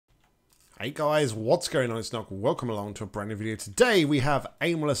Hey guys, what's going on? It's Nock. Welcome along to a brand new video. Today we have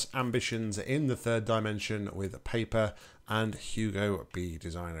Aimless ambitions in the third dimension with Paper and Hugo B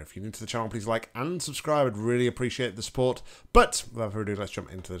Designer. If you're new to the channel, please like and subscribe. I'd really appreciate the support. But without further ado, let's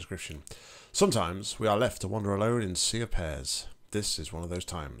jump into the description. Sometimes we are left to wander alone in sea of pairs. This is one of those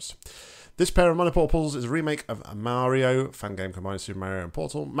times. This pair of Money Portal puzzles is a remake of Mario, fan game combining Super Mario and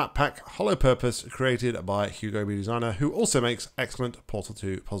Portal, map pack, hollow purpose, created by Hugo B Designer, who also makes excellent Portal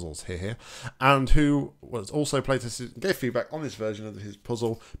 2 puzzles, here, and who was also playtested and gave feedback on this version of his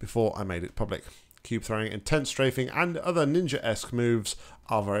puzzle before I made it public. Cube throwing, intense strafing, and other ninja-esque moves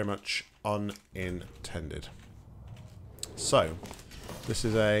are very much unintended. So, this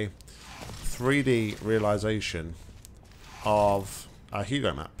is a 3D realization of a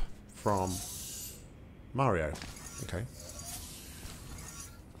Hugo map from Mario. Okay.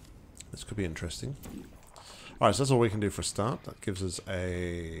 This could be interesting. Alright, so that's all we can do for a start. That gives us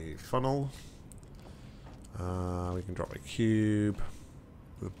a funnel. We can drop a cube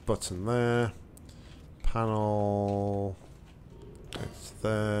with a button there. Panel. Goes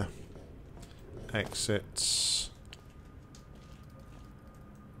there. Exits.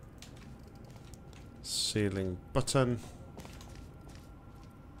 Ceiling button.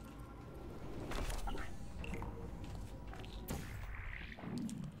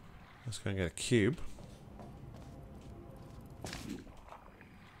 Let's go and get a cube.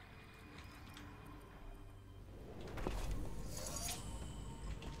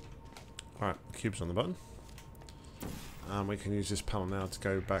 Alright, the cube's on the button. And we can use this panel now to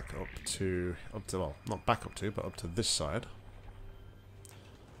go back up to, well, not back up to, but up to this side.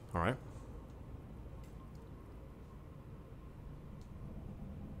 Alright.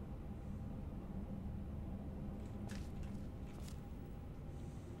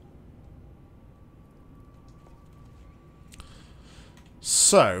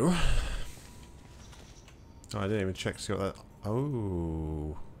 So, I didn't even check to see what that.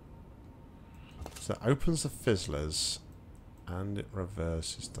 Oh, so it opens the fizzlers and it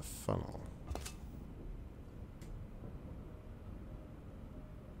reverses the funnel.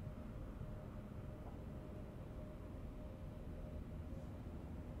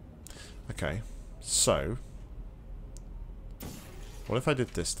 Okay, so what if I did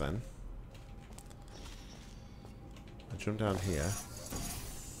this then? I jump down here.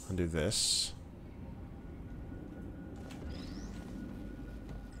 And do this.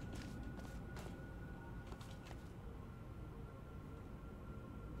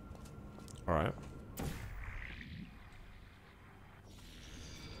 All right.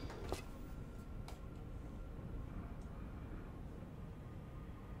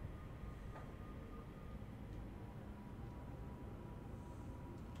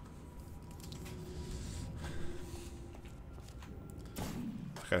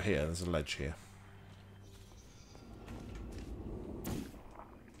 Go here, there's a ledge here.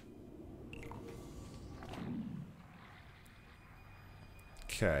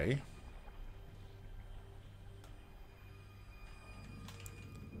 Okay.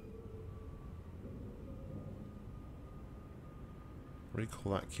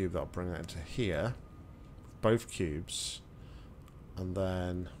 Recall that cube, that'll bring that into here. Both cubes. And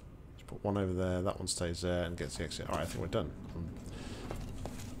then just put one over there, that one stays there and gets the exit. Alright, I think we're done.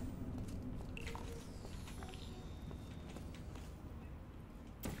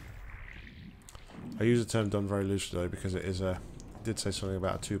 I use the term done very loosely though because it is a, it did say something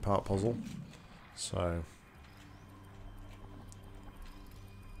about a two-part puzzle. So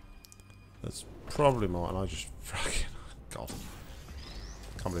that's probably more, and I just fucking God.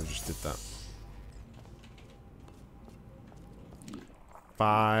 Can't believe I just did that.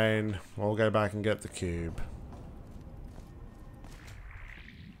 Fine. We'll go back and get the cube.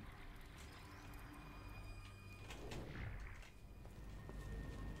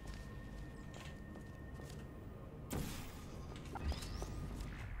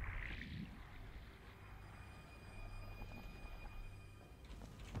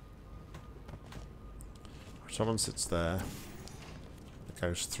 Someone sits there. It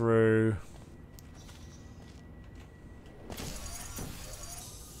goes through.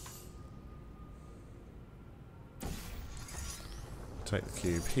 Take the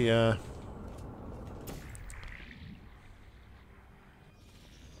cube here.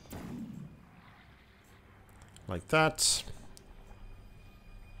 Like that.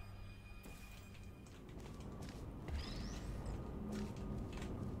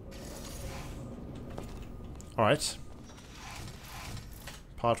 Alright.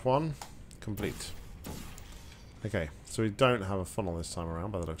 Part 1 complete. Okay, so we don't have a funnel this time around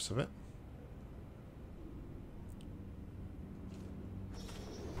by the looks of it.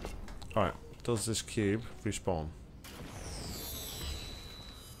 Alright, does this cube respawn?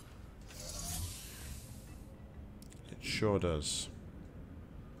 It sure does.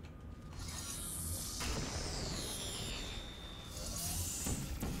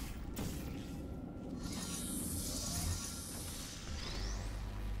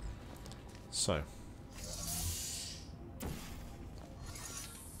 So.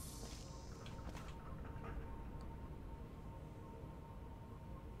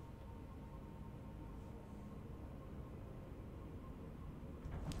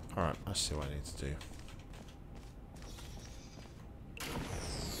 Alright, I see what I need to do.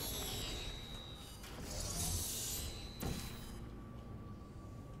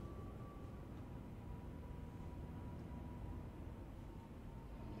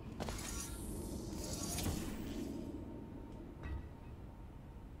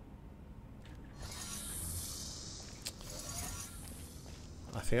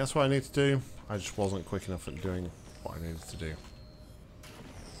 I think that's what I need to do. I just wasn't quick enough at doing what I needed to do.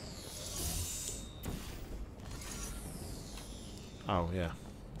 Oh, yeah.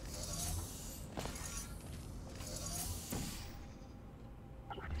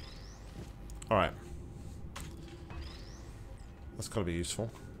 Alright. That's got to be useful.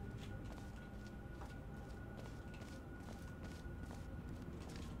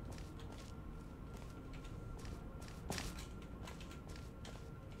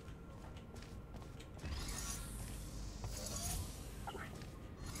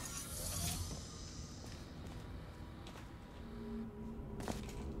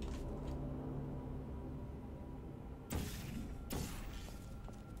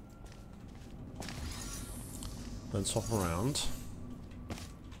 Then swap around.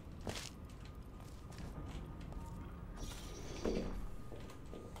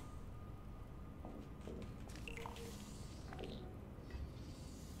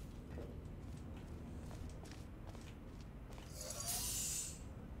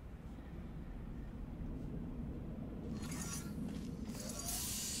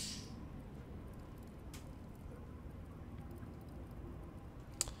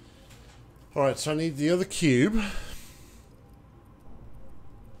 Alright, so I need the other cube.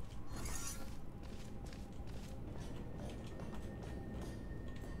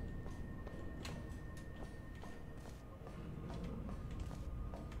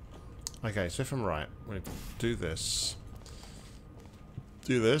 Okay, so if I'm right, I'm going to do this.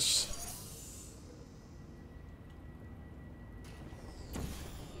 Do this.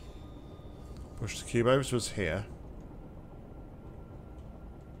 Push the cube over to us here.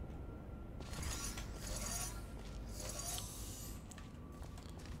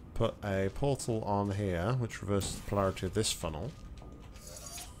 Put a portal on here, which reverses the polarity of this funnel.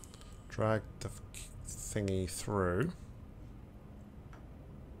 Drag the thingy through.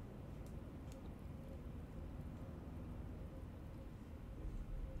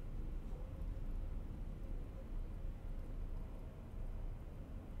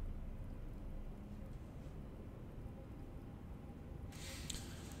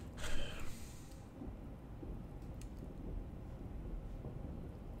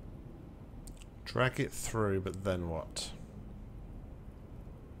 Drag it through, but then what?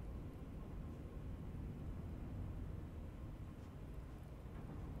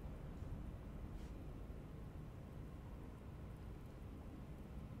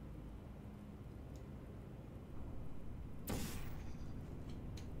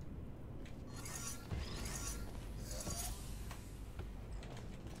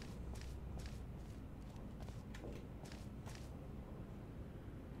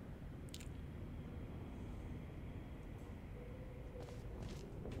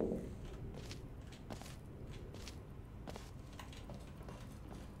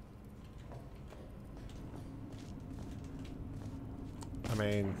 I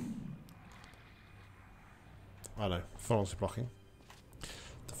mean, I don't know, funnels are blocking.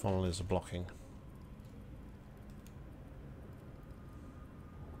 The funnel is blocking.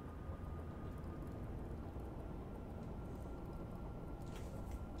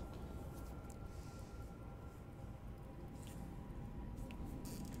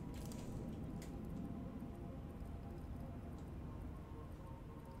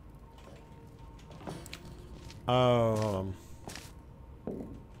 Oh, hold on.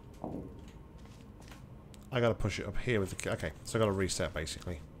 I gotta push it up here with the... Okay, so I gotta reset,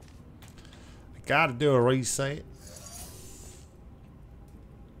 basically. I gotta do a reset.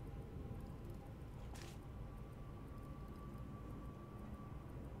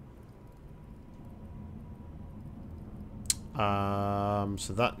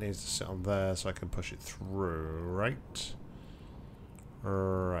 So that needs to sit on there so I can push it through, right?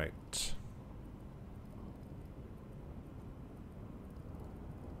 Right.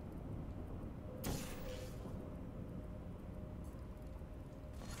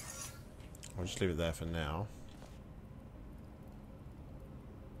 I'll just leave it there for now.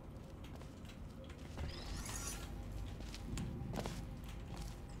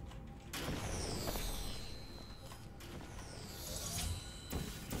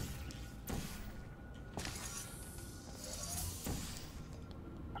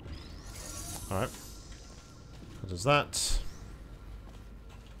 Alright. What does that?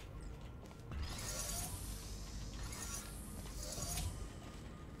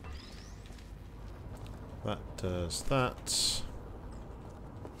 That does that.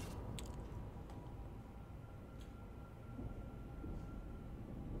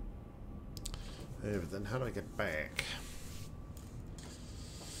 But then how do I get back?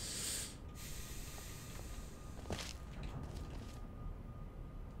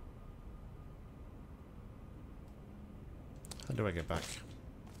 How do I get back?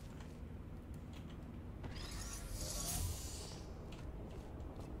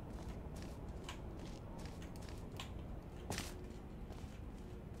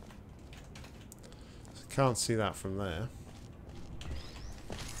 Can't see that from there.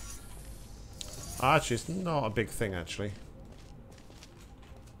 Actually, it's not a big thing, actually.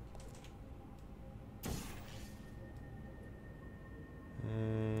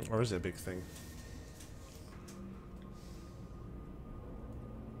 Or is it a big thing?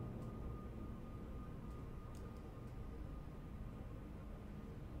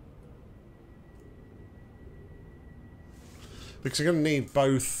 Because I'm going to need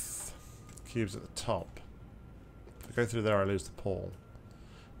both cubes at the top. If I go through there, I lose the portal.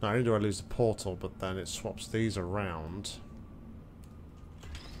 Not only do I lose the portal, but then it swaps these around.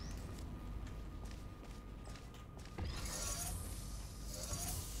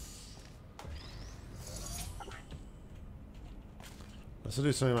 Let's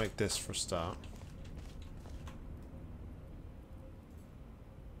do something like this for a start.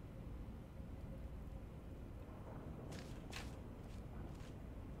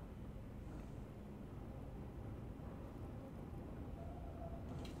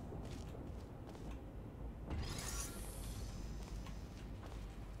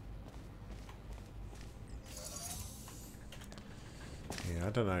 I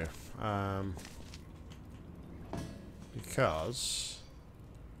don't know. Because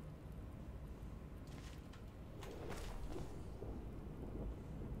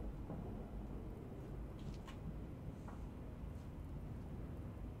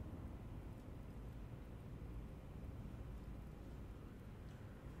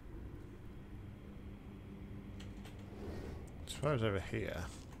if I was over here.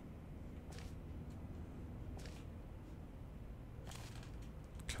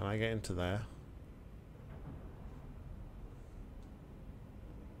 Can I get into there?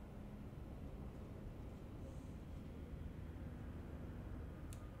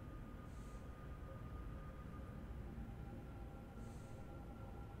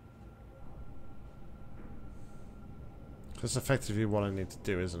 That's effectively what I need to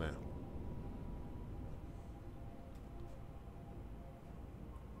do, isn't it?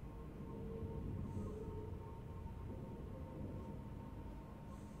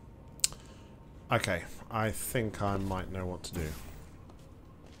 Okay, I think I might know what to do.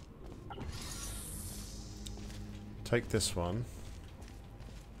 Take this one.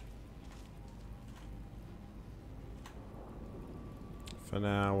 For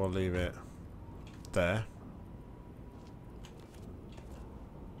now, we'll leave it there.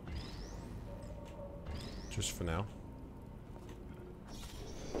 Just for now.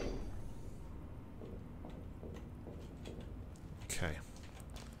 Okay.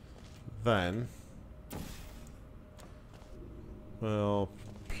 Then we'll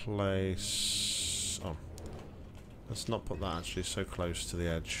place... Oh. Let's not put that actually so close to the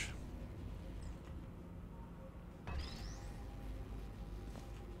edge.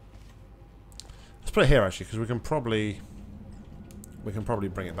 Let's put it here actually, because we can probably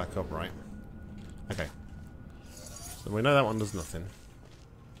bring it back up, right? Okay. So we know that one does nothing.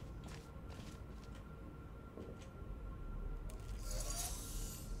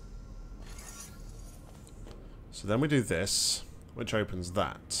 So then we do this, which opens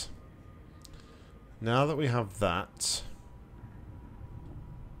that. Now that we have that,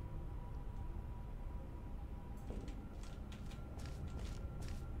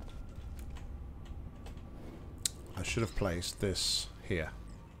 I should have placed this here.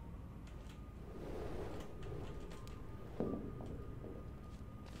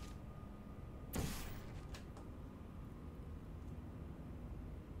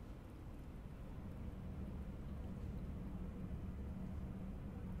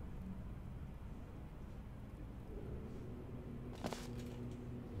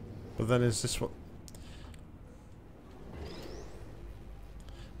 But then is this what...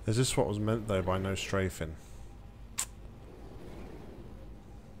 Is this what was meant, though, by no strafing?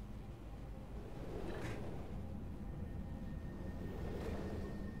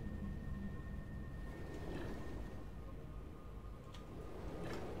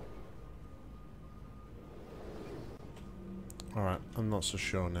 Alright, I'm not so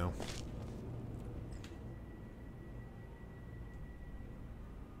sure now.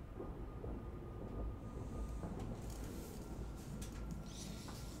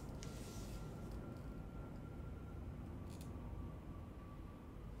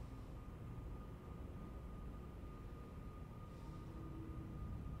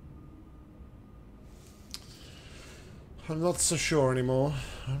 I'm not so sure anymore.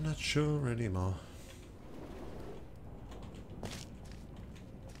 I'm not sure anymore.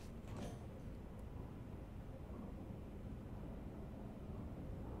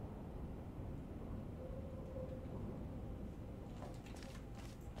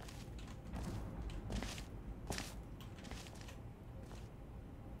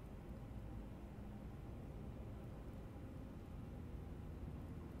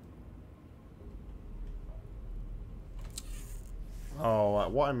 Oh,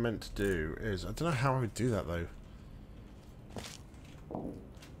 what I meant to do is... I don't know how I would do that, though.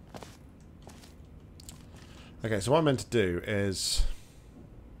 Okay, so what I meant to do is...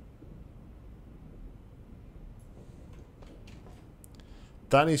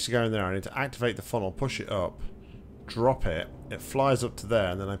 That needs to go in there. I need to activate the funnel, push it up, drop it. It flies up to there,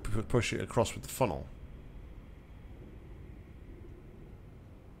 and then I push it across with the funnel.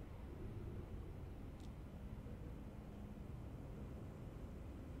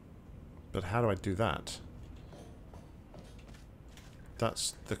 But how do I do that?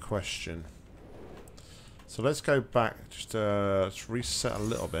 That's the question. So let's go back, just let's reset a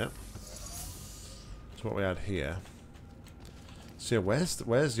little bit to what we had here. So yeah,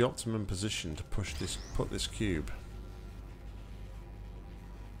 where's the optimum position to put this cube?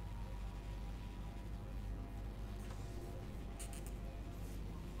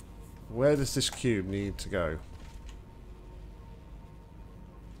 Where does this cube need to go?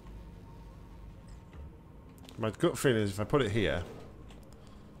 My gut feeling is if I put it here,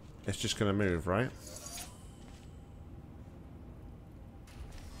 it's just going to move, right?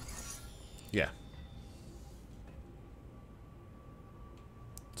 Yeah.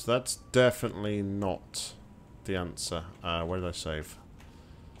 So that's definitely not the answer. Where did I save?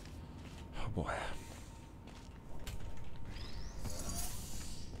 Oh boy.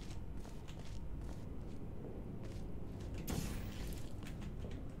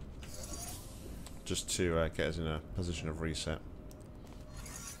 Just to get us in a position of reset.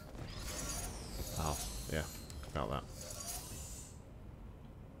 Oh, yeah, about that.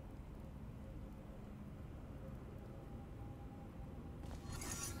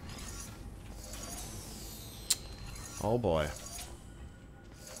 Oh boy.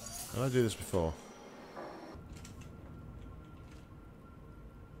 Did I do this before?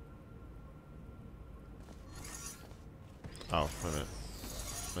 Oh, wait a minute.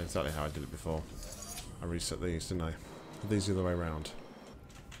 Not exactly how I did it before. I reset these, didn't I? These the other way around.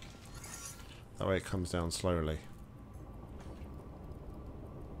 That way it comes down slowly.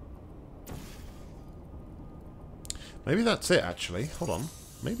 Maybe that's it, actually. Hold on.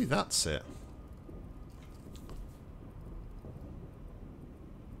 Maybe that's it.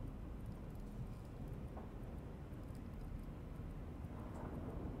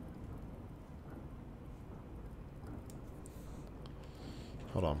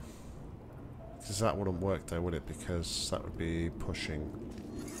 Hold on. Because that wouldn't work though, would it? Because that would be pushing.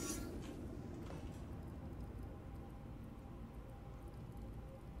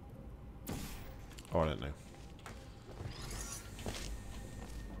 Oh, I don't know.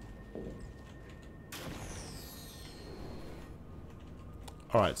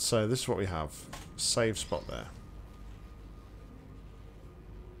 Alright, so this is what we have. Save spot there.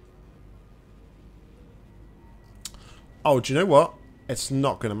 Oh, do you know what? It's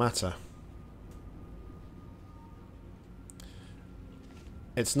not going to matter.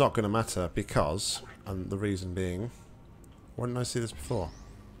 It's not going to matter because, and the reason being, why didn't I see this before?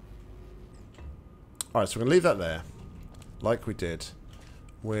 Alright, so we're going to leave that there, like we did.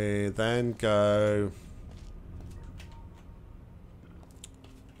 We then go...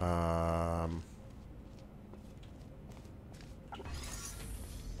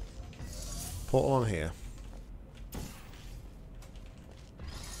 portal on here.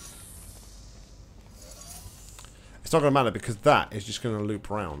 It's not going to matter because that is just going to loop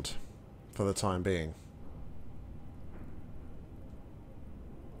round for the time being.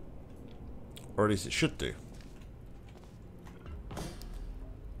 Or at least it should do.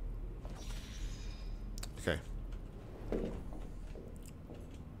 Okay.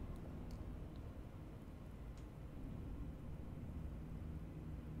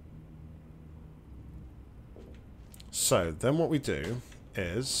 So, then what we do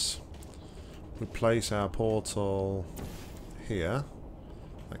is we place our portal here.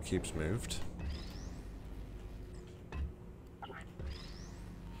 That cube's moved.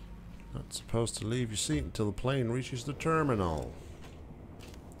 Not supposed to leave your seat until the plane reaches the terminal.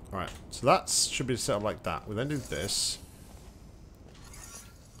 Alright, so that should be set up like that. We then do this.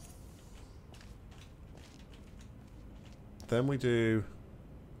 Then we do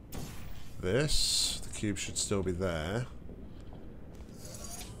this. The cube should still be there.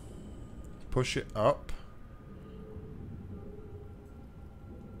 Push it up.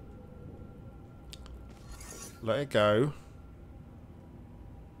 Let it go.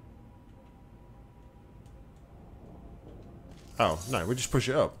 Oh, no, we just push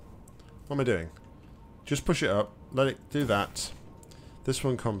it up. What am I doing? Just push it up. Let it do that. This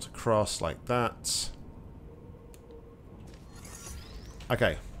one comes across like that.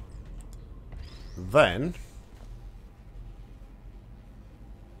 Okay. Then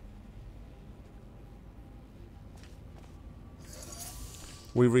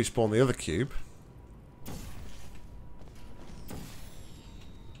we respawn the other cube.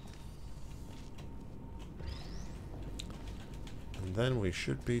 And then we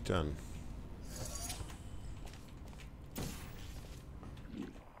should be done.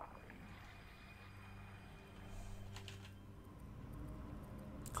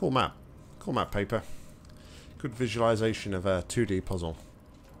 Cool map. Cool map paper. Good visualization of a 2D puzzle.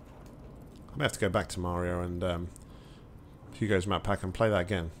 I may have to go back to Mario and Hugo's map pack and play that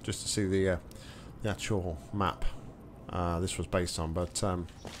again, just to see the actual map this was based on, but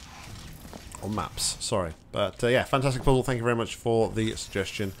or maps, sorry. But yeah, fantastic puzzle. Thank you very much for the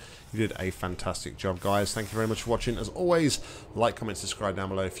suggestion. You did a fantastic job, guys. Thank you very much for watching. As always, like, comment, subscribe down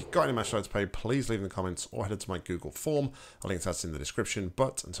below. If you've got any match to play, please leave in the comments or head to my Google form. I'll link to that in the description.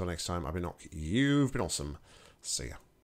 But until next time, I've been Nock. You've been awesome. See ya.